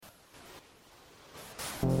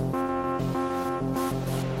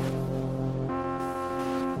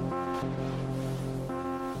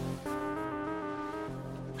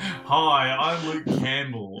Hi, I'm Luke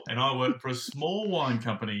Campbell, and I work for a small wine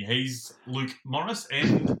company. He's Luke Morris,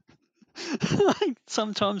 and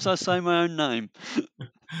Sometimes I say my own name.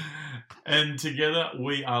 together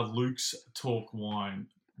we are Luke's Talk Wine.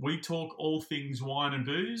 We talk all things wine and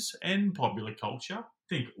booze and popular culture.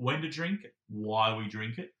 Think when to drink, why we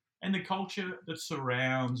drink it, and the culture that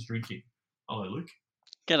surrounds drinking. Hello, Luke.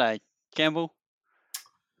 G'day, Campbell.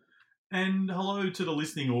 And hello to the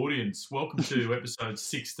listening audience. Welcome to episode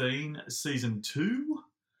 16, season 2.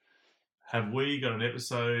 Have we got an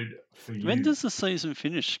episode for you? When does the season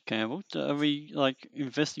finish, Campbell? Are we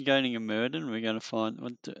investigating a murder and we're going to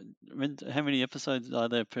find how many episodes are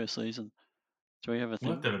there per season? Do we have a We'll thing?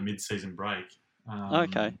 have to have a mid-season break.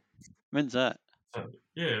 Okay. When's that? So,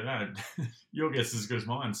 yeah, no, your guess is as good as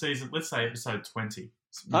mine. Let's say episode 20.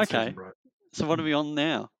 Okay. Break. So what are we on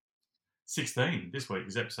now? 16. This week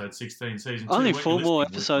is episode 16, season 2. Only 4 more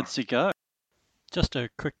episodes to go. Just a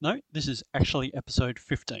quick note, this is actually episode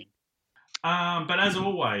 15. But as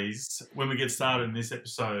always, when we get started in this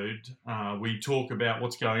episode, we talk about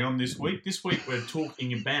what's going on this week. This week we're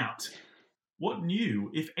talking about what new,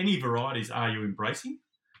 if any, varieties are you embracing?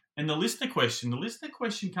 And the listener question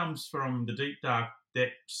comes from the deep, dark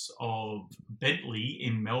depths of Bentley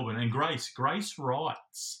in Melbourne. And Grace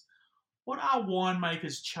writes, what are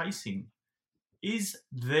winemakers chasing? Is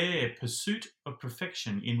their pursuit of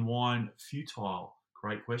perfection in wine futile?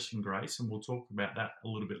 Great question, Grace, and we'll talk about that a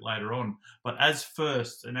little bit later on. But as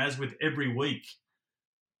first, and as with every week,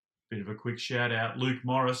 bit of a quick shout out, Luke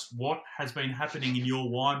Morris, what has been happening in your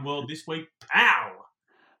wine world this week, pal?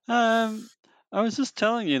 I was just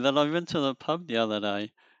telling you that I went to the pub the other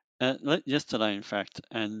day, yesterday in fact,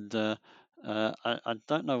 and I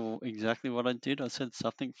don't know exactly what I did. I said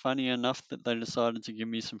something funny enough that they decided to give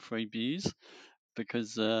me some free beers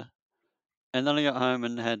because, and then I got home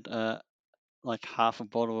and had like half a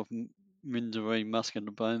bottle of Mindery Muscat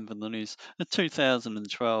de Bone Vanillies, a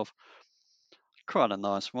 2012. Quite a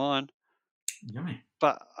nice wine. Yummy.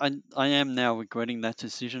 But I am now regretting that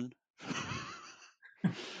decision.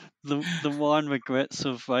 the wine regrets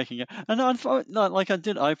of waking up. And I thought, like I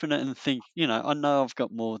did open it and think, I know I've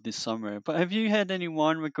got more this summer. But have you had any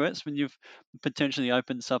wine regrets when you've potentially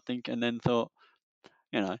opened something and then thought,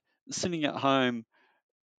 sitting at home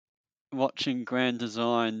watching Grand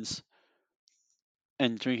Designs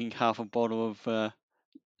and drinking half a bottle of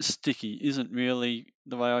sticky isn't really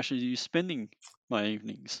the way I should be spending my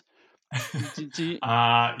evenings?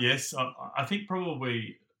 Yes, I think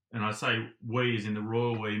probably, and I say we as in the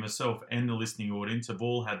royal we, myself and the listening audience have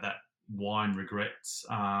all had that wine regrets.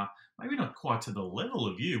 Maybe not quite to the level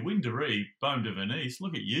of you. Windery, Baume de Venise,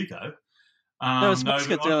 look at you go. No, it's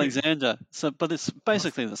Muscat d'Alexandre, but it's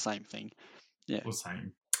basically the same thing. Yeah. Well,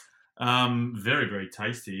 same. Very, very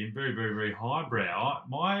tasty and very, very, very highbrow.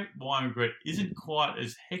 My wine regret isn't quite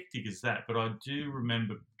as hectic as that, but I do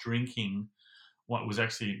remember drinking what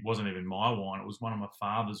wasn't even my wine. It was one of my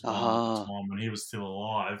father's wine at the time when he was still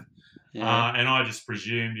alive. Yeah. And I just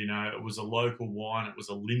presumed, it was a local wine. It was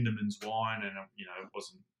a Lindemans wine, and it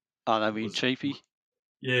wasn't. Oh, that'd be cheapy.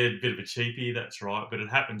 Yeah, a bit of a cheapie. That's right. But it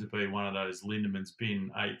happened to be one of those Lindemans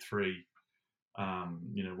Bin 8.3.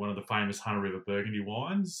 One of the famous Hunter River Burgundy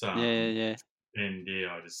wines. Yeah. And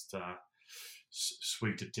I just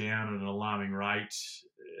swigged it down at an alarming rate.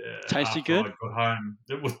 Tasty good? I got home.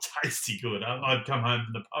 It was tasty good. I'd come home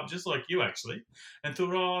from the pub just like you actually, and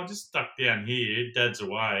thought, I'll just duck down here. Dad's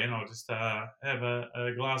away, and I'll just have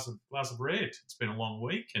a glass of red. It's been a long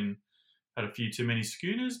week and had a few too many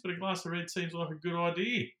schooners, but a glass of red seems like a good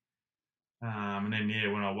idea. And then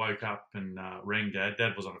when I woke up and rang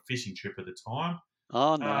Dad was on a fishing trip at the time.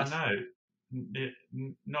 Oh, nice. No,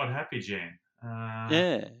 not happy, Jan.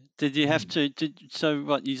 Yeah. Did you have to? So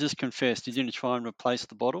what? You just confessed? You didn't try and replace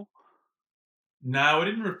the bottle? No, I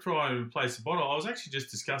didn't try and replace the bottle. I was actually just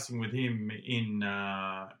discussing with him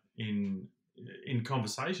in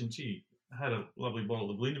conversation. Gee, I had a lovely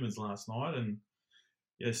bottle of Lindemans last night, and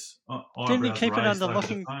yes, didn't you keep it under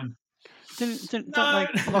lock and? Don't they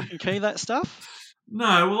lock and key that stuff?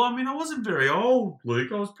 No, well, I mean, I wasn't very old,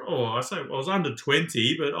 Luke. I was under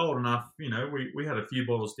 20, but old enough. We had a few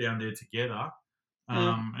bottles down there together.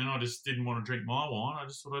 And I just didn't want to drink my wine. I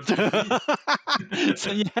just thought I'd drink it.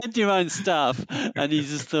 So you had your own stuff, and you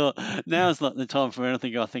just thought, now's not the time for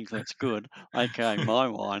anything I think that's good. Okay, my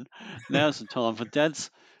wine. Now's the time for Dad's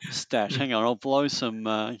stash. Hang on, I'll blow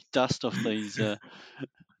some dust off these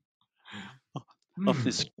off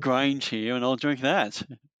this Grange here, and I'll drink that.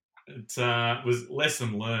 It was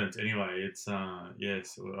lesson learnt. Anyway, it's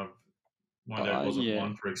yes. My dad wasn't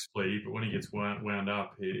one for expletive, but when he gets wound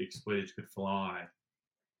up, expletive could fly.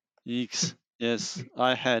 Yeeks. Yes,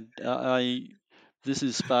 I had. This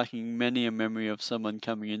is sparking many a memory of someone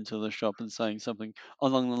coming into the shop and saying something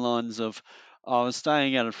along the lines of, "I was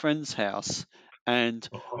staying at a friend's house, and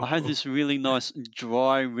I had this really nice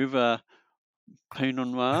dry river Pinot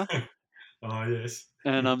Noir, Oh, yes.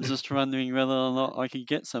 and I'm just wondering whether or not I could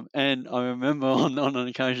get some." And I remember on an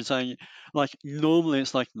occasion saying, like, normally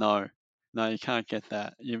it's like, no, you can't get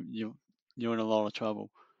that. You're in a lot of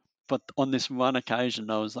trouble. But on this one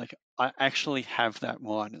occasion, I was like, I actually have that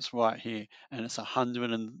wine. It's right here, and it's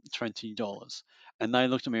 $120. And they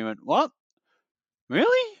looked at me and went, "What?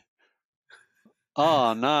 Really?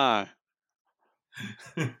 Oh no!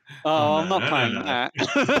 Oh, I'm not paying that."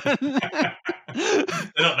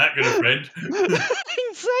 They're not that good a friend.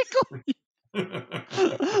 Exactly.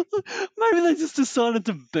 Maybe they just decided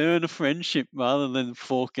to burn a friendship rather than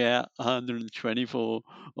fork out 120 for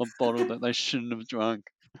a bottle that they shouldn't have drunk.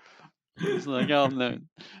 It's like, oh no,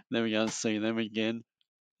 never going to see them again.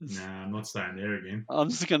 Nah, I'm not staying there again. I'm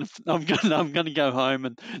gonna go home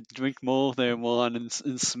and drink more of their wine and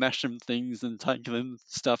smash them things and take them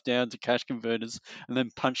stuff down to cash converters and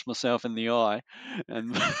then punch myself in the eye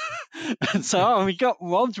and and say, "Oh, we got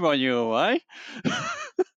robbed while you were away,"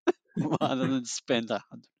 rather than spend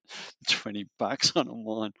 $120 on a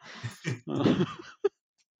wine.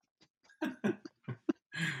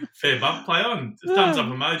 Fair buck, play on. Thumbs up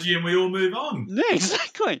emoji and we all move on. Yeah,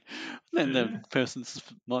 exactly. Then the person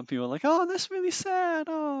might be all like, "Oh, that's really sad.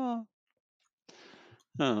 Oh."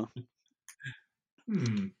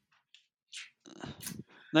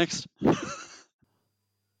 Next.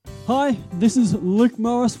 Hi, this is Luke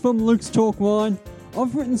Morris from Luke's Talk Wine.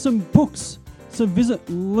 I've written some books, so visit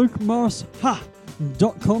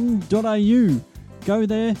lukemorrisha.com.au. Go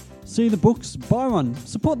there, see the books, buy one,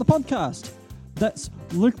 support the podcast. That's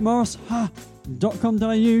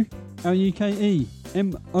lukemorrisha.com.au,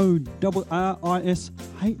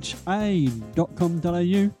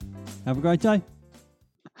 LUKEMORRISHA.com.au. Have a great day.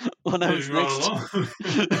 What happens next?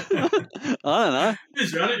 I don't know.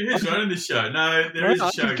 Who's running this show? No, there is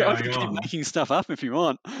a show going on. Making stuff up if you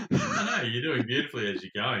want. I know, you're doing beautifully as you're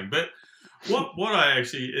going. But what I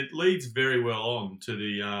actually, it leads very well on to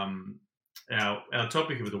the our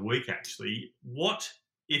topic of the week, actually. What,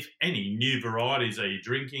 if any, new varieties are you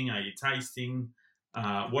drinking? Are you tasting?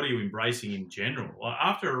 What are you embracing in general?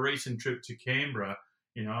 After a recent trip to Canberra,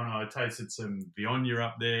 and I tasted some Viognier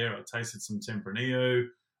up there. I tasted some Tempranillo.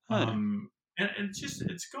 And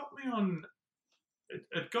it's got me on.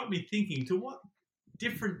 It got me thinking to what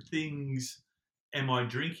different things am I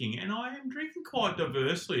drinking, and I am drinking quite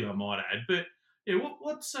diversely, I might add. But yeah,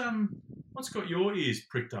 what's got your ears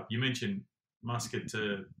pricked up? You mentioned Muscat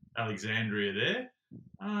to Alexandria there.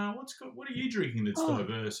 What are you drinking that's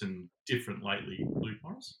diverse and different lately, Luke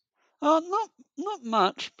Morris? Not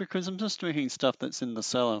much, because I'm just drinking stuff that's in the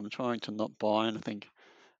cellar. I'm trying to not buy anything.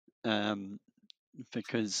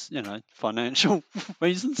 Because financial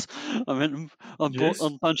reasons. I mean, I bought a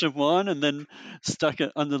bunch of wine and then stuck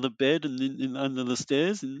it under the bed and under the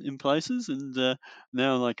stairs in places, and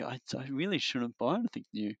now I'm like, I really shouldn't buy anything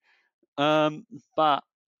new. But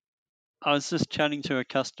I was just chatting to a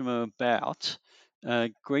customer about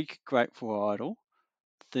Greek grape varietal,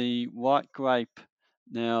 the white grape.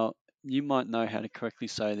 Now you might know how to correctly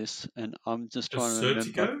say this, and I'm just trying to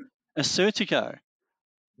remember. Assyrtiko.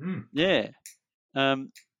 Yeah. That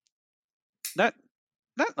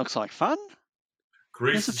looks like fun.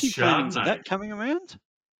 Greece's There's a few paintings of that coming around.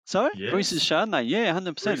 Sorry, yes. Greece's Chardonnay. Yeah,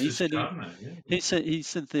 100%. He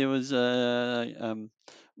said there was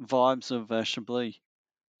vibes of Chablis,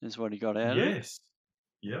 is what he got out of it. Yes.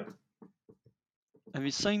 Yep. Have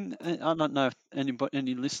you seen? I don't know if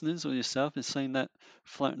any listeners or yourself has seen that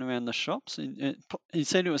floating around the shops. He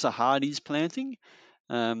said it was a Hardy's planting.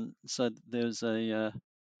 So there's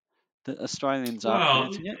the Australians are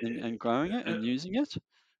planting it and growing it and using it.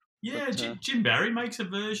 Yeah, Jim Barry makes a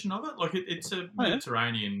version of it. Like it's a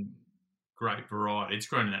Mediterranean grape variety. It's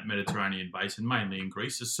grown in that Mediterranean basin, mainly in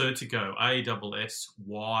Greece. Assyrtiko,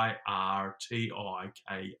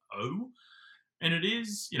 ASSYRTIKO. And it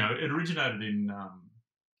is, it originated in,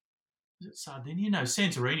 is it Sardinia? No,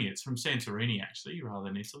 Santorini. It's from Santorini, actually, rather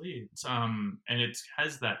than Italy. It's and it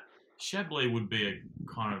has that, Chablis would be a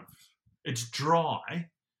kind of, it's dry,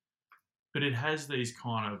 but it has these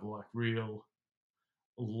kind of like real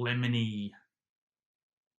lemony,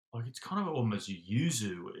 like it's kind of almost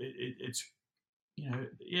yuzu. It's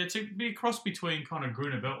it's a bit cross between kind of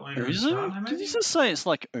Gruner Veltliner and Chardonnay. Did you just say it's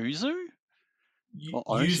like yuzu?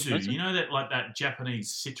 Yuzu, that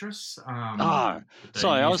Japanese citrus.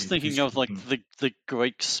 Sorry, I was thinking of like the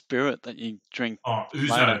Greek spirit that you drink. Oh, ouzo.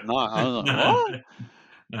 Late at night. I was like, what?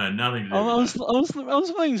 No, nothing to do I with was that. I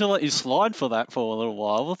was willing to let you slide for that for a little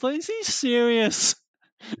while. I thought, is he serious?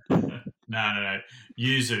 No.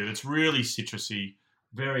 Yuzu. It's really citrusy,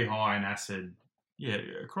 very high in acid. Yeah,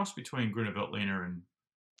 a cross between Gruner Veltliner and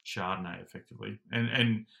Chardonnay, effectively.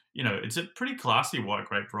 And it's a pretty classy white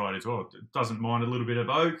grape variety as well. It doesn't mind a little bit of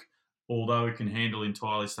oak, although it can handle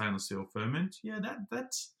entirely stainless steel ferment. Yeah,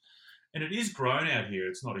 that's and it is grown out here.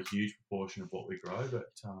 It's not a huge proportion of what we grow, but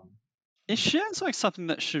It sounds like something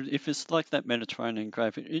that should, if it's like that Mediterranean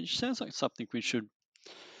grape, it sounds like something we should.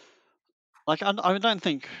 Like, I don't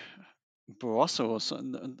think Barossa or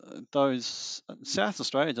those South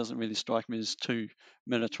Australia doesn't really strike me as too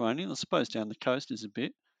Mediterranean. I suppose down the coast is a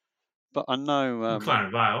bit, but I know.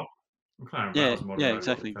 McLaren Vale. McLaren Vale is Yeah, moderate over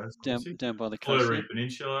exactly. the coast, Down obviously. by the coast. Fleury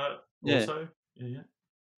Peninsula Yeah. also. Yeah.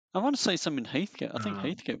 I want to see some in Heathcote. I think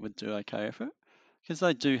Heathcote would do okay for it because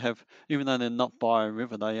they do have, even though they're not by a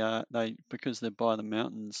river, they because they're by the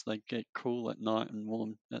mountains, they get cool at night and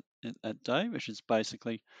warm at day, which is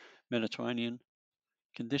basically Mediterranean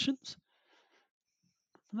conditions.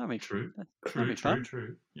 That'd be True. fun.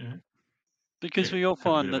 True. Yeah. Because we all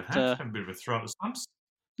find that have a bit of a throw at the stumps.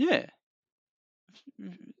 yeah,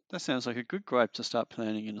 that sounds like a good grape to start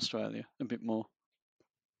planting in Australia a bit more.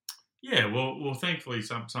 Yeah, well, thankfully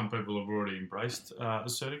some people have already embraced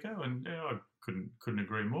Assyrtiko, and I couldn't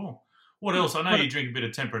agree more. What else? I know you drink a bit of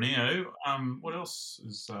Tempranillo. What else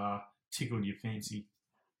has tickled your fancy?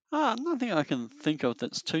 Nothing I can think of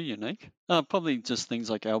that's too unique. Probably just things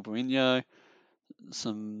like Albarino,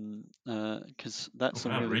 some because that's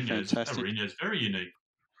a really fantastic. Albarino's very unique.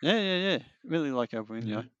 Yeah. Really like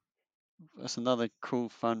Albarino. That's another cool,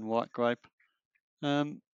 fun white grape. What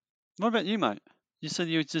about you, mate? You said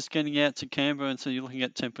you were just getting out to Canberra, and so you're looking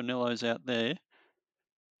at Tempranillos out there.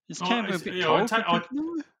 Is Canberra a bit cold for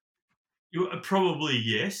Tempranillo? Probably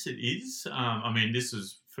yes, it is. I mean, this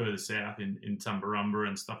is further south in Tumbarumba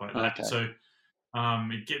and stuff like that. Okay. So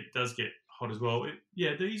it does get hot as well.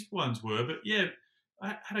 These ones were, but yeah,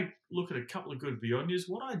 I had a look at a couple of good Viogniers.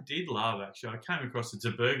 What I did love, actually, I came across it's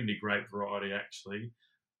a Burgundy grape variety, actually,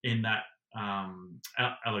 in that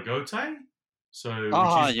Aligote. So which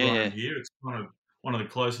is grown here. It's kind of one of the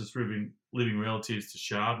closest living relatives to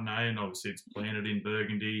Chardonnay, and obviously it's planted in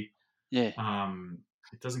Burgundy. Yeah.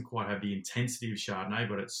 It doesn't quite have the intensity of Chardonnay,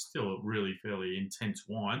 but it's still a really fairly intense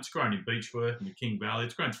wine. It's grown in Beechworth and the King Valley.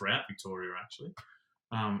 It's grown throughout Victoria, actually.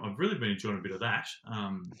 I've really been enjoying a bit of that.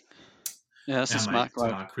 That's a smart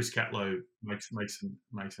grape. Chris Catlow makes an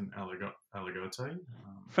Aligote.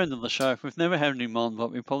 Friend of the show. We've never had him on,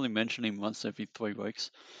 but we probably mention him once every 3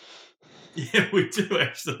 weeks. Yeah, we do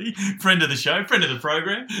actually. Friend of the show, friend of the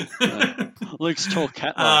program. Luke's Talk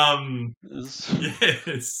Catlow.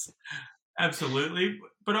 Yes, absolutely.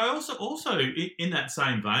 But I also in that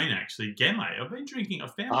same vein, actually, Gamay. I've been drinking. I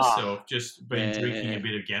found myself just drinking a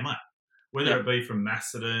bit of Gamay, whether it be from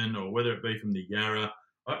Macedon or whether it be from the Yarra.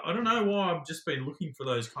 I don't know why I've just been looking for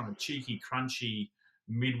those kind of cheeky, crunchy,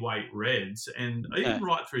 mid-weight reds, and even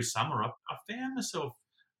right through summer, I found myself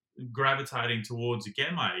gravitating towards a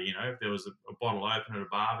Gamay. If there was a bottle open at a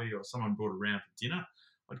barbie or someone brought it around for dinner,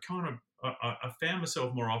 I found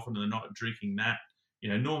myself more often than not drinking that.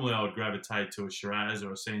 Normally I would gravitate to a Shiraz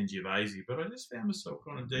or a Sangiovese, but I just found myself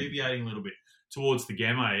kind of deviating a little bit towards the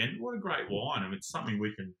Gamay. And what a great wine! I mean, it's something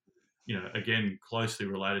we can, again, closely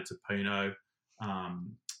related to Pinot,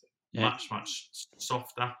 much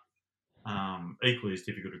softer, equally as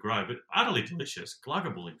difficult to grow, but utterly delicious,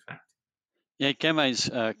 gluggable, in fact. Yeah, Gamay's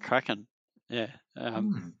cracking. Yeah,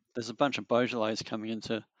 there's a bunch of Beaujolais coming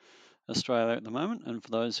into Australia at the moment, and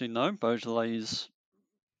for those who know, Beaujolais is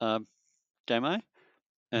Gamay,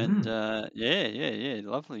 and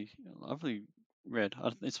lovely red.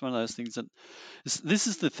 It's one of those things that this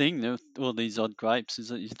is the thing with all these odd grapes is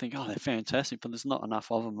that you think, oh, they're fantastic, but there's not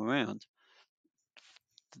enough of them around.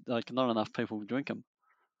 Like, not enough people drink them,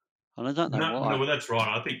 and I don't know why. No, well, that's right.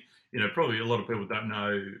 I think probably a lot of people don't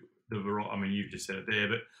know the variety. I mean, you've just said it there,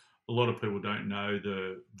 but a lot of people don't know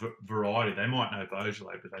the variety. They might know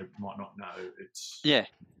Beaujolais, but they might not know it's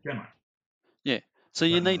Gamay. Yeah. So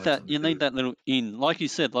you need that. You need that little in, like you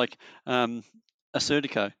said, like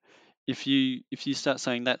Assyrtiko. If you start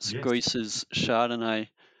saying that's Greece's Chardonnay,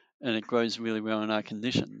 and it grows really well in our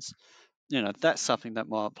conditions, that's something that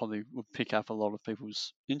might probably would pick up a lot of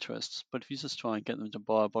people's interests. But if you just try and get them to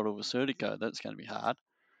buy a bottle of Assyrtiko, that's going to be hard.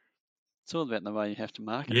 It's all about the way you have to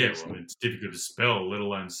market. Yeah, well, it's difficult to spell, let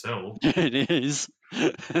alone sell. It is.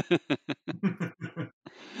 The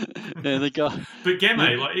guy. But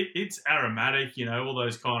Gamay, like it's aromatic, all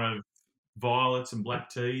those kind of violets and black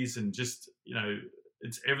teas, and just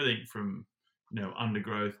it's everything from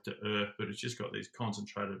undergrowth to earth, but it's just got these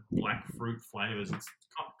concentrated black fruit flavors. It's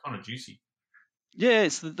kind of juicy. Yeah,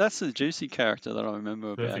 that's the juicy character that I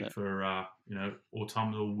remember about Perfect it. for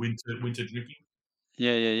autumnal, winter drinking.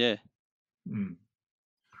 Yeah. Mm.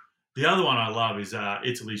 The other one I love is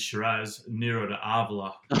Italy's Shiraz, Nero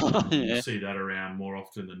d'Avola. Yeah. You see that around more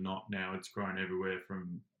often than not now. It's grown everywhere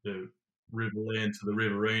from the Riverland to the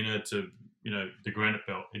Riverina to the Granite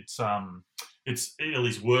Belt. It's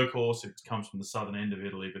Italy's workhorse. It comes from the southern end of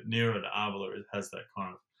Italy, but Nero d'Avola has that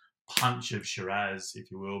kind of punch of Shiraz, if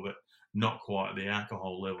you will, but not quite the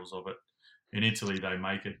alcohol levels of it. In Italy, they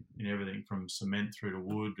make it in everything from cement through to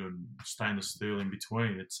wood and stainless steel in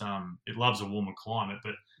between. It loves a warmer climate,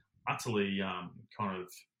 but utterly kind of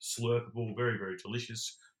slurpable, very, very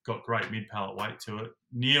delicious. Got great mid-palate weight to it.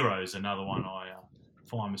 Nero is another one I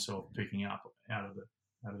find myself picking up out of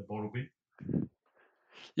the bottle bin.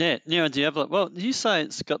 Yeah, Nero d'Avola. Well, you say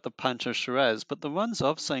it's got the punch of Shiraz, but the ones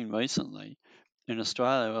I've seen recently in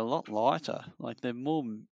Australia are a lot lighter. Like they're more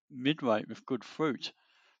mid-weight with good fruit.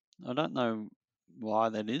 I don't know why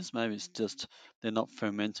that is. Maybe it's just they're not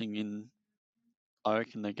fermenting in oak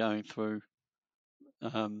and they're going through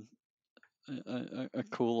a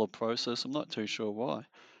cooler process. I'm not too sure why,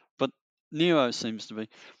 but Nero seems to be.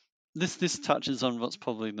 This touches on what's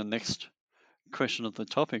probably the next question of the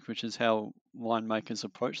topic, which is how winemakers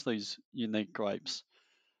approach these unique grapes.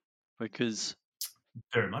 Because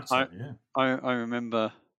very much so, yeah. I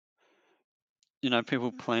remember,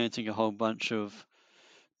 people planting a whole bunch of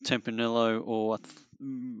Tempranillo or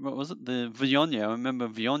what was it, the Viognier. I remember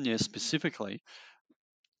Viognier specifically.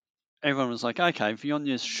 Everyone was like, okay,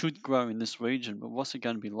 Viogniers should grow in this region, but what's it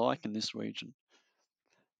going to be like in this region?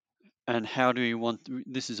 And how do you want?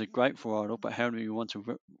 This is a great varietal, but how do you want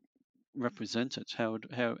to represent it? How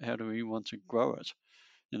do we want to grow it?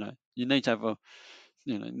 You need to have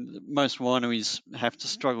most wineries have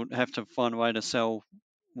to find a way to sell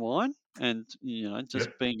wine, and just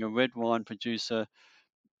being a red wine producer,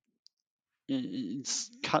 it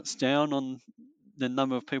cuts down on the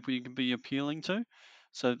number of people you can be appealing to.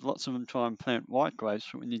 So lots of them try and plant white grapes,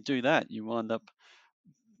 but when you do that, you wind up,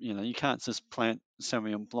 you can't just plant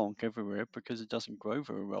Sauvignon Blanc everywhere because it doesn't grow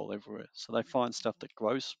very well everywhere. So they find stuff that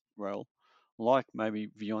grows well, like maybe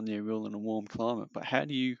Viognier will in a warm climate. But how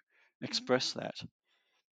do you express that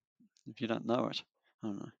if you don't know it? I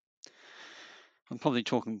don't know. I'm probably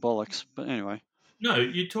talking bollocks, but anyway. No,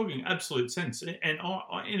 you're talking absolute sense, and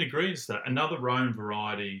I in agreement to that. Another Rhone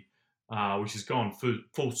variety, which has gone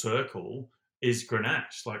full circle, is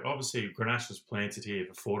Grenache. Like obviously, Grenache was planted here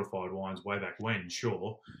for fortified wines way back when,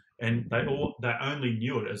 sure, and they only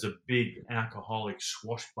knew it as a big alcoholic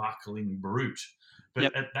swashbuckling brute.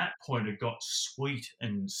 But at that point, it got sweet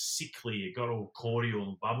and sickly. It got all cordial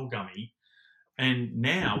and bubblegummy. And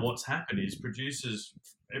now what's happened is producers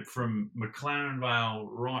from McLaren Vale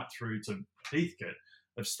right through to Heathcote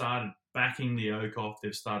have started backing the oak off.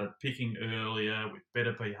 They've started picking earlier with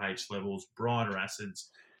better pH levels, brighter acids,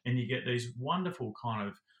 and you get these wonderful kind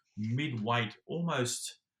of mid-weight,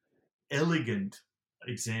 almost elegant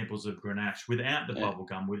examples of Grenache without the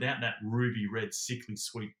bubblegum, without that ruby red, sickly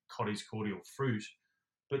sweet cottage cordial fruit,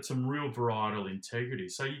 but some real varietal integrity.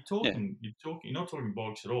 So you're not talking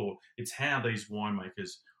bollocks at all. It's how these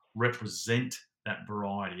winemakers represent that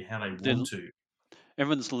variety, how they want to.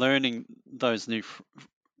 Everyone's learning those new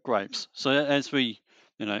grapes. So as we,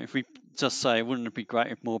 if we just say, wouldn't it be great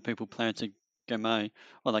if more people planted Gamay?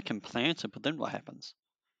 Well, they can plant it, but then what happens?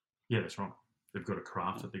 Yeah, that's right. They've got to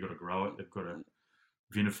craft it. They've got to grow it. They've got to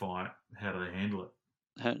vinify it. How do they handle it?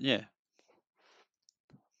 Yeah,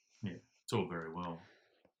 it's all very well.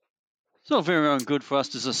 It's not very good for us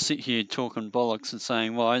to just sit here talking bollocks and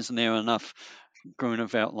saying, why isn't there enough Gruner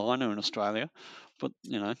Veltliner in Australia? But,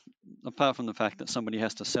 apart from the fact that somebody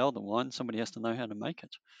has to sell the wine, somebody has to know how to make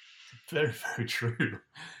it. Very, very true.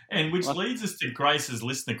 And which leads us to Grace's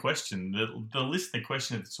listener question. The listener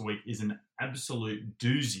question of this week is an absolute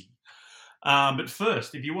doozy. But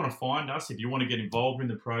first, if you want to find us, if you want to get involved in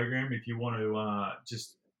the program, if you want to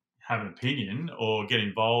just have an opinion or get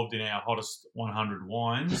involved in our hottest 100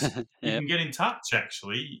 wines, you can get in touch,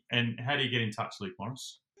 actually. And how do you get in touch, Luke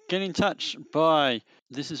Morris? Get in touch by,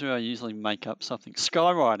 this is where I usually make up something,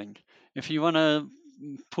 skywriting. If you want to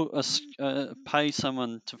pay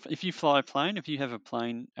someone to, if you fly a plane, if you have a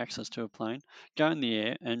plane, access to a plane, go in the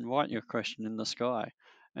air and write your question in the sky.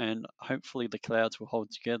 And hopefully the clouds will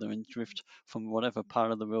hold together and drift from whatever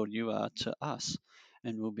part of the world you are to us.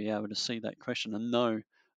 And we'll be able to see that question and know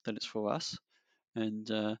that it's for us.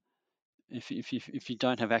 And if you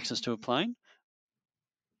don't have access to a plane,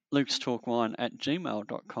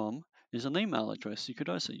 lukestalkwine@gmail.com is an email address you could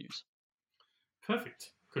also use.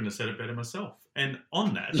 Perfect. Couldn't have said it better myself. And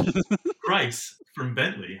on that, Grace from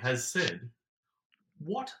Bentley has said,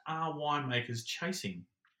 what are winemakers chasing?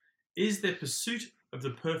 Is their pursuit of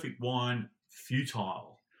the perfect wine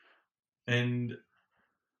futile? And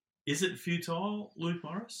is it futile, Luke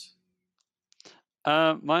Morris?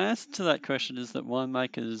 My answer to that question is that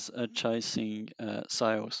winemakers are chasing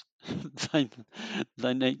sales.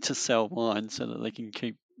 they need to sell wine so that they can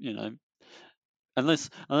keep, unless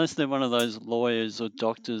they're one of those lawyers or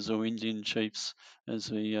doctors or Indian chiefs,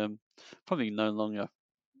 as we probably no longer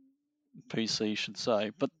PC should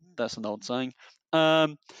say, but that's an old saying.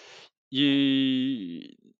 They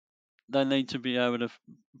need to be able to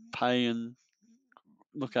pay and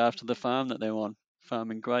look after the farm that they're on,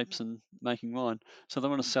 farming grapes and making wine. So they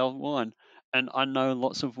want to sell wine. And I know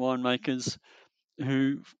lots of winemakers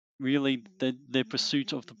who really their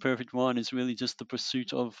pursuit of the perfect wine is really just the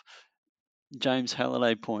pursuit of James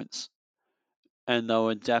Halliday points. And they'll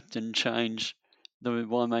adapt and change the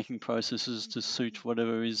winemaking processes to suit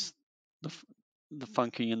whatever is the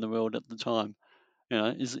funky in the world at the time.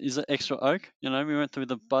 Is it extra oak? We went through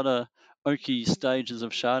the butter oaky stages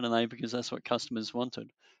of Chardonnay because that's what customers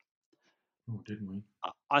wanted. Oh, didn't we?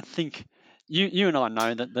 I think you and I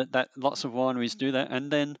know that lots of wineries do that,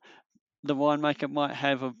 and then the winemaker might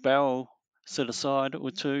have a barrel set aside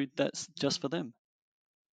or two that's just for them.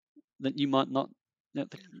 That you might not,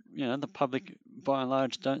 that the public by and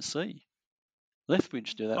large don't see.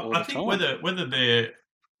 Lethbridge do that all the time. I think whether they're,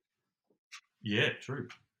 yeah, true.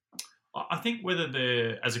 I think whether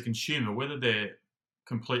they're, as a consumer, whether they're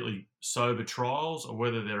completely sober trials or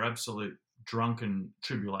whether they're absolute drunken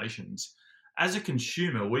tribulations, as a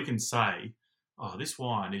consumer, we can say, oh, this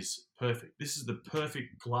wine is perfect. This is the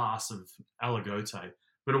perfect glass of Aligote.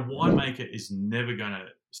 But a winemaker is never going to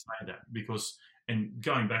say that because, and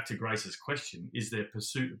going back to Grace's question, is their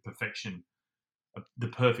pursuit of perfection, the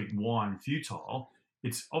perfect wine, futile?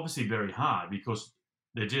 It's obviously very hard because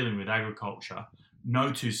they're dealing with agriculture.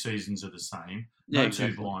 No two seasons are the same. No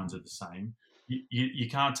two vines are the same. You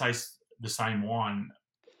can't taste the same wine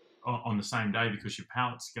on the same day because your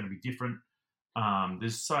palate's going to be different.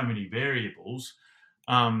 There's so many variables.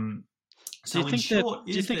 Do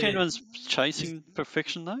you think anyone's chasing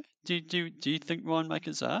perfection though? Do you think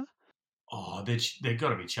winemakers are? Oh, they've got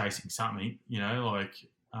to be chasing something. Like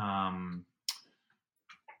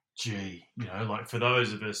for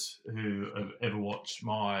those of us who have ever watched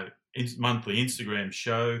my monthly Instagram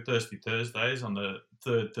show, Thirsty Thursdays, on the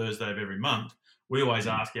third Thursday of every month, we always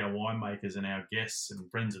ask our winemakers and our guests and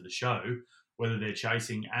friends of the show whether they're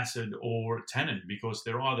chasing acid or tannin, because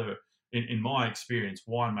they're either, in my experience,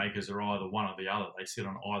 winemakers are either one or the other. They sit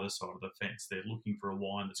on either side of the fence. They're looking for a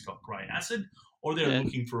wine that's got great acid, or they're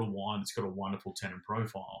looking for a wine that's got a wonderful tannin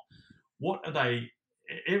profile. What are they?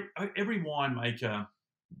 Every winemaker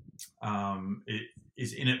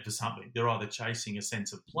is in it for something. They're either chasing a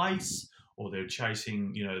sense of place, or they're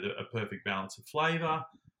chasing, a perfect balance of flavour,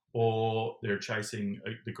 or they're chasing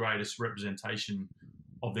the greatest representation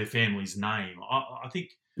of their family's name. I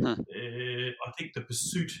think the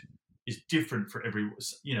pursuit is different for every.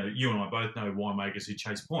 You and I both know winemakers who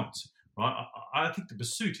chase points, right? I think the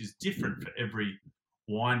pursuit is different for every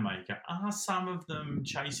winemaker. Are some of them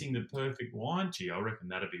chasing the perfect wine? Gee, I reckon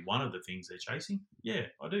that'd be one of the things they're chasing. Yeah,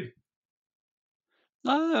 I do.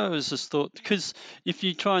 No, I was just thought, because if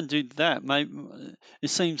you try and do that, maybe it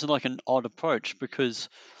seems like an odd approach, because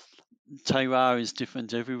terroir is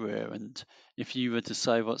different everywhere, and if you were to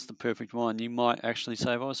say what's the perfect wine, you might actually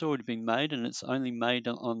say, well, it's already been made and it's only made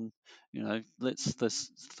on,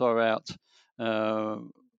 let's throw out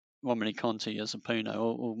Romanée-Conti as a Pinot,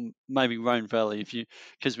 or maybe Rhone Valley,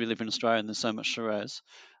 because we live in Australia and there's so much Shiraz.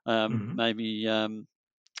 Maybe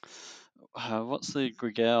what's the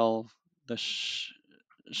Grigel, the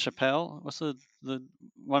Chapelle? What's the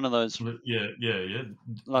one of those? Yeah.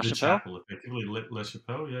 La Chapelle, effectively. La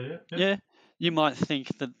Chapelle, yeah. Yeah, you might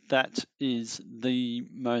think that is the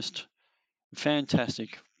most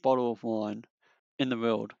fantastic bottle of wine in the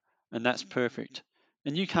world, and that's perfect.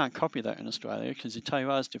 And you can't copy that in Australia because your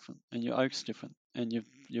terroir is different, and your oak's different, and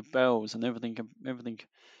your barrels and everything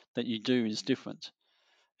that you do is different.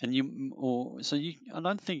 And I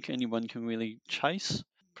don't think anyone can really chase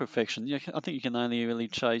perfection. I think you can only really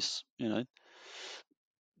chase, the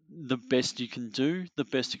best you can do, the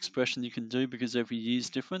best expression you can do, because every year is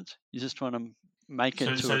different. You're just trying to make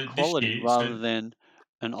it to a quality rather than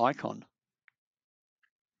an icon.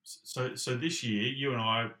 So this year, you and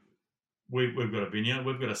I, we've got a vineyard.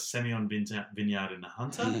 We've got a Semillon vineyard in the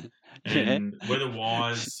Hunter, and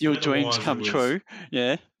weather-wise, your dreams come true.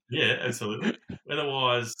 Yeah. Yeah, absolutely.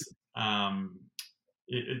 Weather-wise,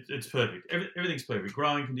 it's perfect. Everything's perfect.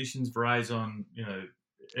 Growing conditions, Veraison,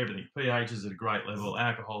 everything. pH is at a great level.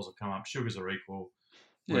 Alcohols have come up. Sugars are equal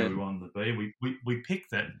where we want them to be. We pick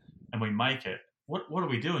that and we make it. What are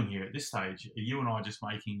we doing here at this stage? Are you and I just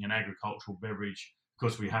making an agricultural beverage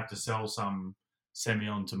because we have to sell some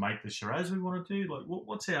Semillon to make the Shiraz we want to do? Like,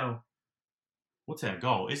 what's our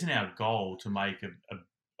goal? Isn't our goal to make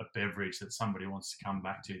a beverage that somebody wants to come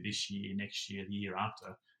back to this year, next year, the year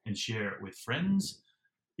after, and share it with friends?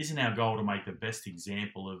 Isn't our goal to make the best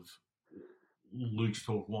example of Luke's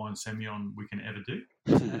Talk Wine Semillon we can ever do?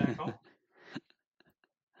 Isn't that our goal?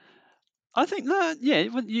 I think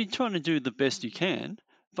you're trying to do the best you can,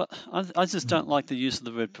 but I just don't like the use of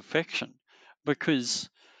the word perfection, because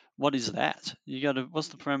what is that? What's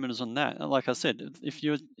the parameters on that? Like I said,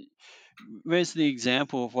 where's the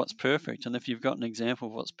example of what's perfect? And if you've got an example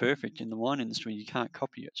of what's perfect in the wine industry, you can't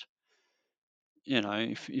copy it. Yeah,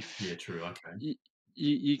 true. Okay.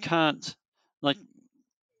 You can't, like,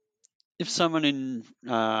 if someone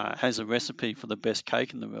has a recipe for the best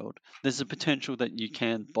cake in the world, there's a potential that you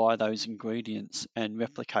can buy those ingredients and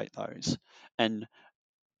replicate those, and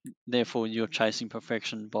therefore you're chasing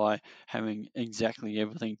perfection by having exactly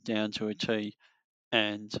everything down to a T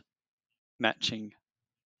and matching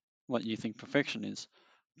what you think perfection is.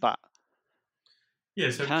 But yeah,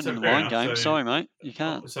 you can't in the fair wine enough. game. Sorry, mate, you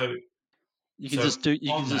can't. You can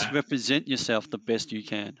just represent yourself the best you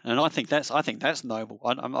can, and I think that's noble.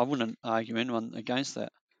 I wouldn't argue anyone against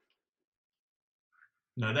that.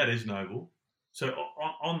 No, that is noble. So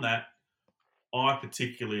on that, I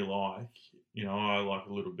particularly like, I like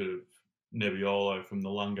a little bit of Nebbiolo from the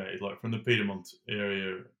Lungate, like from the Piedmont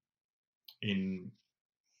area in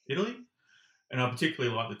Italy. And I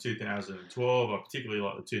particularly like the 2012. I particularly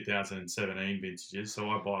like the 2017 vintages. So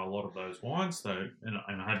I buy a lot of those wines, and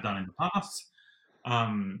I have done in the past.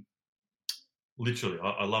 Literally,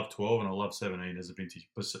 I love 12 and I love 17 as a vintage,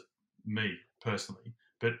 me personally.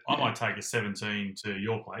 But I might take a 17 to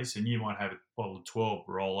your place and you might have a bottle of 12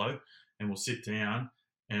 Barolo, and we'll sit down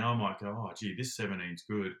and I might go, oh, gee, this 17's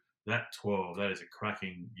good. That 12, that is a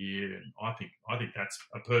cracking year. And I think that's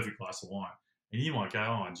a perfect glass of wine. And you might go,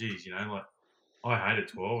 oh, geez, like, I hated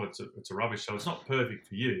 12. It's a rubbish. So it's not perfect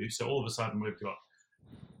for you. So all of a sudden we've got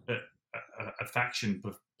a faction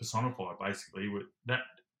personified, basically, with that.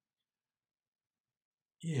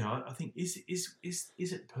 Yeah, I think is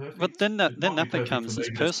it perfect? But then that becomes this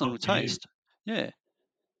personal taste. Yeah.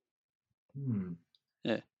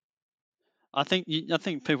 Yeah. I think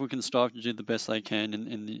people can strive to do the best they can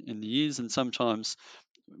in the years, and sometimes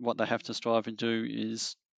what they have to strive to do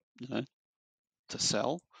is, to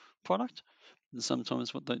sell product. And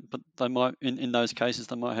sometimes but they might in those cases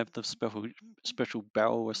they might have the special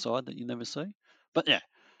barrel aside that you never see. But yeah,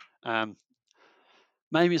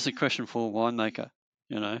 maybe it's a question for a winemaker.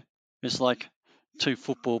 It's like two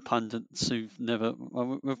football pundits who've never.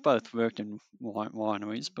 Well, we've both worked in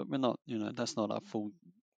wineries, but we're not. That's not our full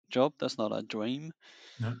job. That's not our dream.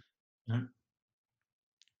 No.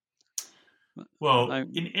 Well,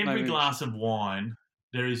 in every glass of wine,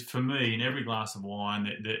 there is, for me, in every glass of wine,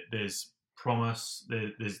 there's promise,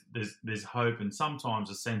 there's hope, and sometimes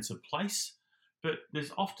a sense of place. But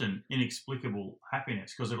there's often inexplicable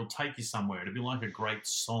happiness because it'll take you somewhere. It'll be like a great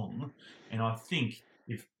song. And I think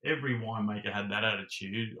if every winemaker had that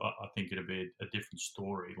attitude, I think it'd be a different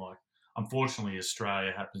story. Like, unfortunately,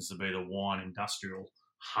 Australia happens to be the wine industrial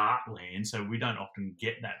heartland, so we don't often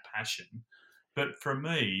get that passion. But for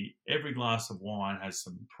me, every glass of wine has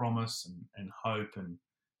some promise and hope, and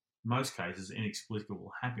in most cases,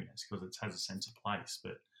 inexplicable happiness because it has a sense of place.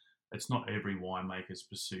 But it's not every winemaker's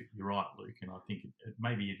pursuit. You're right, Luke, and I think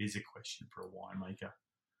maybe it is a question for a winemaker.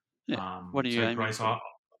 Yeah. What are you aiming Grace, for?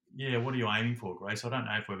 what are you aiming for, Grace? I don't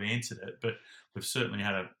know if we've answered it, but we've certainly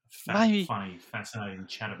had a funny, fascinating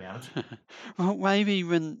chat about it. Well, maybe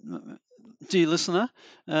when, dear listener,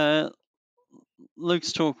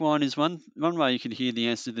 Luke's Talk Wine is one way you can hear the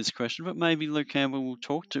answer to this question, but maybe Luke Campbell will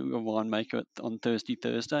talk to a winemaker on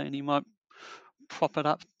Thursday, and he might prop it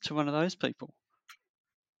up to one of those people.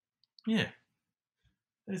 Yeah.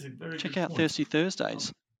 That is a very Check good out point. Thirsty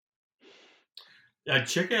Thursdays.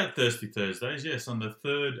 Check out Thirsty Thursdays, yes, on the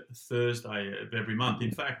third Thursday of every month.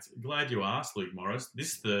 In fact, glad you asked, Luke Morris.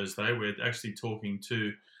 This Thursday, we're actually talking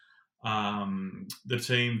to the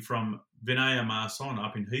team from Vinea Marson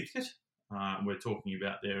up in Heathcote. We're talking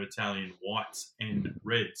about their Italian whites and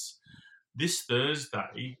reds. This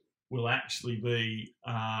Thursday will actually be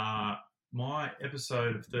my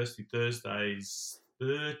episode of Thirsty Thursdays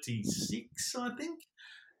 36, I think,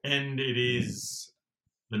 and it is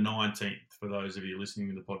the 19th for those of you listening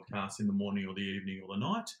to the podcast in the morning or the evening or the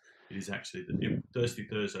night. It is actually Thirsty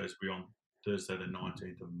Thursdays will be on Thursday the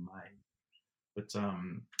 19th of May. But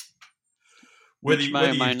Which may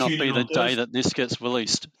or may not be the day Thursday, that this gets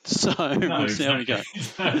released. So we'll see how we go.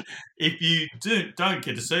 So if you don't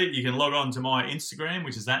get to see it, you can log on to my Instagram,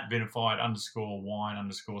 which is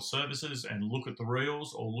 @vinified_wine_services, and look at the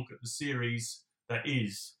reels or look at the series that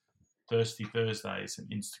is Thirsty Thursdays and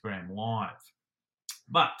Instagram Live.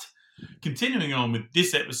 But continuing on with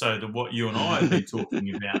this episode of what you and I have been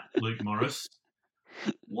talking about, Luke Morris,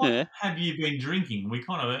 what have you been drinking? We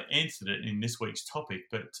kind of answered it in this week's topic,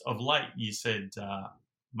 but of late you said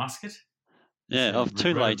muscat.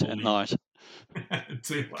 Too late at night.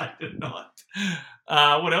 Too late at night.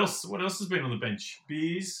 What else? What else has been on the bench?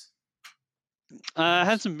 Beers? I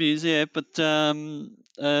had some beers, but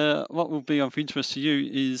what will be of interest to you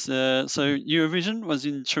is so Eurovision was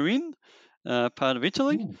in Turin, part of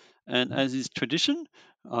Italy, and as is tradition,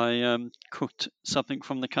 I cooked something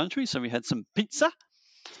from the country. So we had some pizza.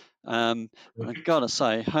 I've got to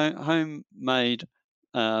say, homemade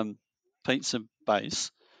pizza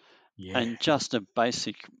base, and just a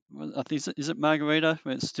basic. I think is it margherita?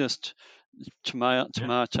 It's just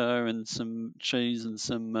tomato and some cheese and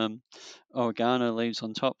some oregano leaves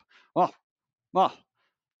on top. Wow,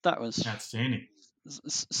 that was outstanding.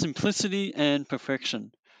 Simplicity and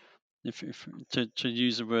perfection, if to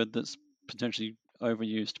use a word that's potentially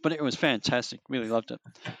overused, but it was fantastic. Really loved it.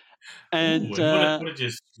 And what did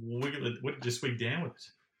you swig down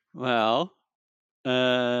with? Well,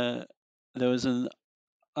 there was an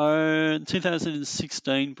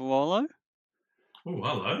 2016 Barolo. Oh,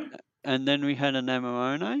 hello. And then we had an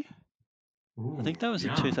Amarone. I think that was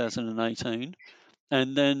in 2018.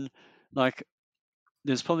 And then,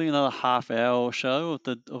 there's probably another half hour or so of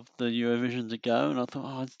the Eurovision to go, and I thought,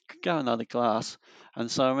 I could go another glass.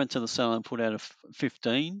 And so I went to the cellar and put out a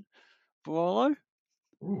 15 Barolo.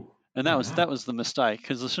 And that was the mistake,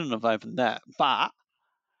 because I shouldn't have opened that. But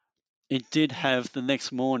it did have the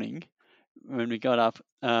next morning when we got up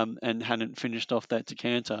and hadn't finished off that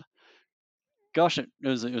decanter. Gosh, it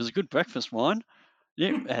was a good breakfast wine.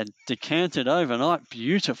 It had decanted overnight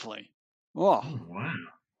beautifully. Oh wow.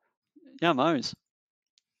 Yummos.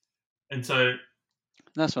 And so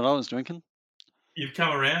that's what I was drinking. You've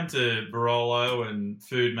come around to Barolo and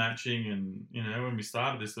food matching, and when we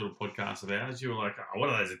started this little podcast of ours, you were like, "Oh, what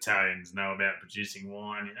do those Italians know about producing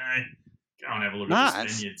wine? Go and have a look at the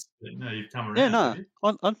Spaniards." But no, you've come around.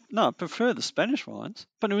 I prefer the Spanish wines,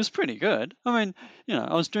 but it was pretty good. I mean,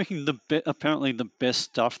 I was drinking apparently the best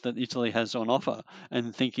stuff that Italy has on offer,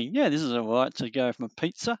 and thinking, this is all right to go from a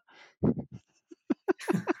pizza.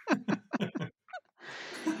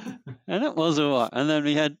 And it was all right. And then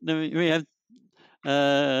we had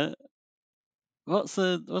what's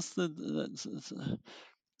the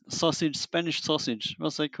sausage, Spanish sausage?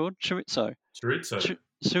 What's they called? Chorizo.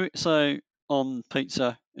 Chorizo on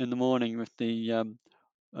pizza in the morning with the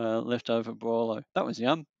leftover Barolo. That was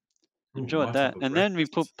yum. Enjoyed that. And then we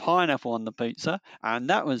put pineapple on the pizza, and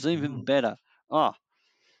that was even better. Oh,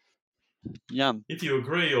 yum. If you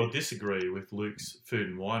agree or disagree with Luke's food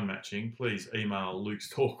and wine matching, please email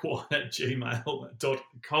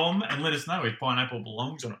lukestalkwine@gmail.com and let us know if pineapple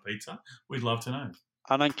belongs on a pizza. We'd love to know.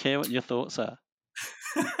 I don't care what your thoughts are.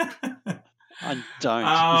 I don't.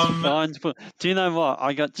 It's fine to put. Do you know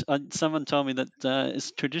what? Someone told me that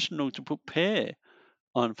it's traditional to put pear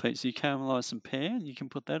on a pizza. You caramelise some pear and you can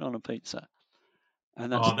put that on a pizza.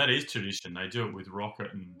 And that is tradition. They do it with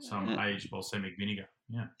rocket and some aged balsamic vinegar.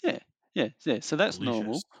 Yeah. So that's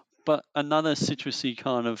normal. But another citrusy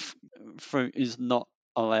kind of fruit is not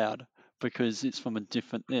allowed because it's from a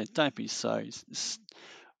different. Don't be so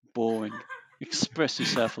boring. Express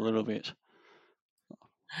yourself a little bit.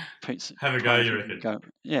 Pizza. Have a go, you reckon?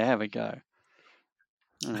 Yeah, have a go.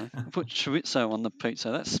 Put chorizo on the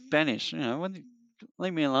pizza. That's Spanish.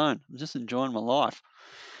 Leave me alone. I'm just enjoying my life.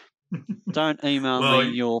 Don't email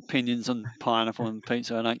me your opinions on pineapple and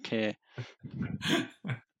pizza. I don't care.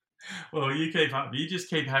 Well, you just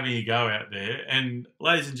keep having a go out there. And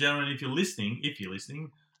ladies and gentlemen, if you're listening,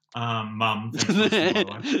 Mum, thanks for listening,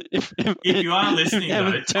 by the way. If you are listening,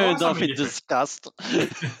 though, turned off in disgust.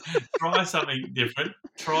 Try something different.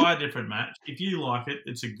 Try a different match. If you like it,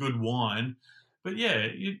 it's a good wine. But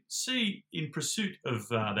you see, in pursuit of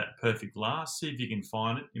that perfect glass, see if you can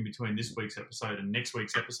find it in between this week's episode and next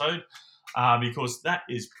week's episode, because that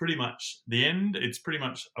is pretty much the end. It's pretty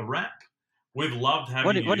much a wrap. We've loved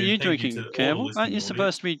having you. What are you drinking, Campbell? Aren't you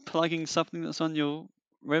supposed to be plugging something that's on your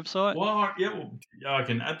website? Well, I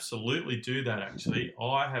can absolutely do that, actually.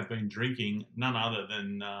 I have been drinking none other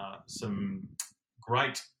than some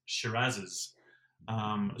great Shirazes.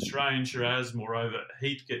 Australian Shiraz, moreover,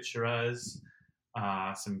 Heathcote Shiraz,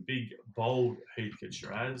 some big, bold Heathcote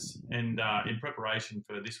Shiraz. And in preparation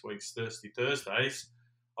for this week's Thirsty Thursdays,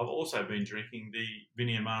 I've also been drinking the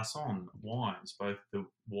Viognier Marsanne wines, both the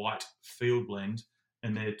white field blend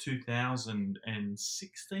and their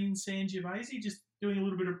 2016 Sangiovese, just doing a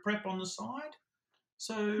little bit of prep on the side.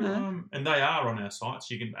 So, and they are on our site,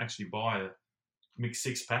 so you can actually buy a mixed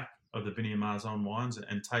 6-pack of the Viognier Marsanne wines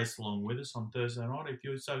and taste along with us on Thursday night if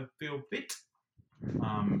you so feel fit.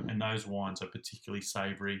 And those wines are particularly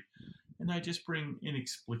savoury, and they just bring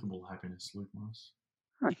inexplicable happiness, Luke Morris.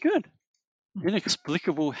 Oh, good.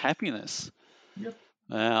 Inexplicable happiness. Yep.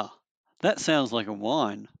 Wow. That sounds like a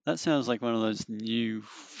wine. That sounds like one of those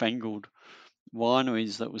new-fangled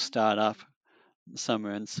wineries that will start up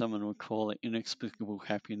somewhere and someone will call it Inexplicable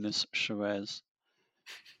Happiness Shiraz.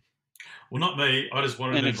 Well, not me. I just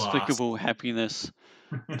wanted Inexplicable Happiness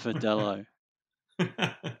Verdelho.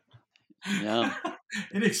 Yum.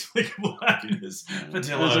 Inexplicable happiness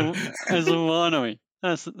Verdelho. As a winery.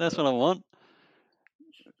 That's what I want.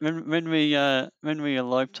 When we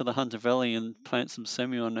elope to the Hunter Valley and plant some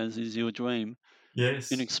Semillon, as is your dream,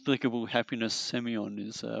 Yes. Inexplicable Happiness Semillon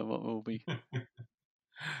is what we'll be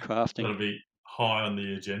crafting. That'll be high on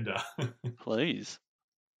the agenda. Please.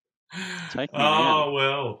 Take me now. Oh,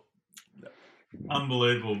 well.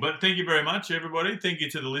 Unbelievable. But thank you very much, everybody. Thank you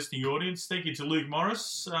to the listening audience. Thank you to Luke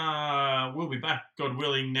Morris. We'll be back, God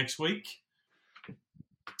willing, next week.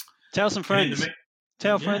 Tell some friends.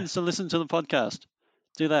 Tell friends to listen to the podcast.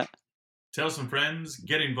 Do that. Tell some friends.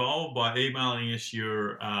 Get involved by emailing us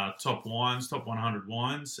your top wines, top 100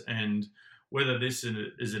 wines. And whether this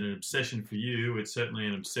is an obsession for you, it's certainly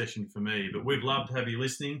an obsession for me. But we'd love to have you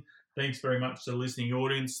listening. Thanks very much to the listening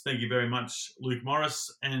audience. Thank you very much, Luke Morris.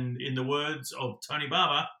 And in the words of Tony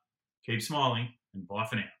Barber, keep smiling and bye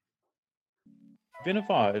for now.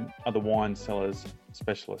 Vinified are the wine sellers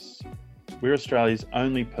specialists. We're Australia's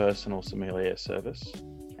only personal sommelier service.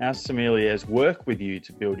 Our sommeliers work with you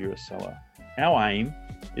to build your cellar. Our aim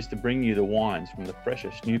is to bring you the wines from the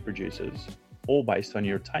freshest new producers, all based on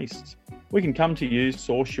your tastes. We can come to you,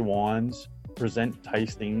 source your wines, present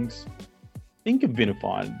tastings. Think of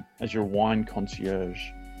Vinified as your wine concierge.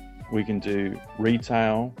 We can do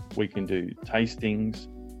retail, we can do tastings,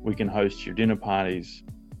 we can host your dinner parties,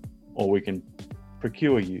 or we can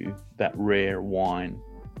procure you that rare wine.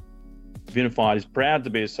 Vinified is proud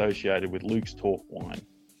to be associated with Luke's Talk Wine.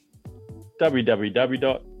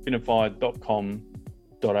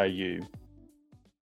 www.vinified.com.au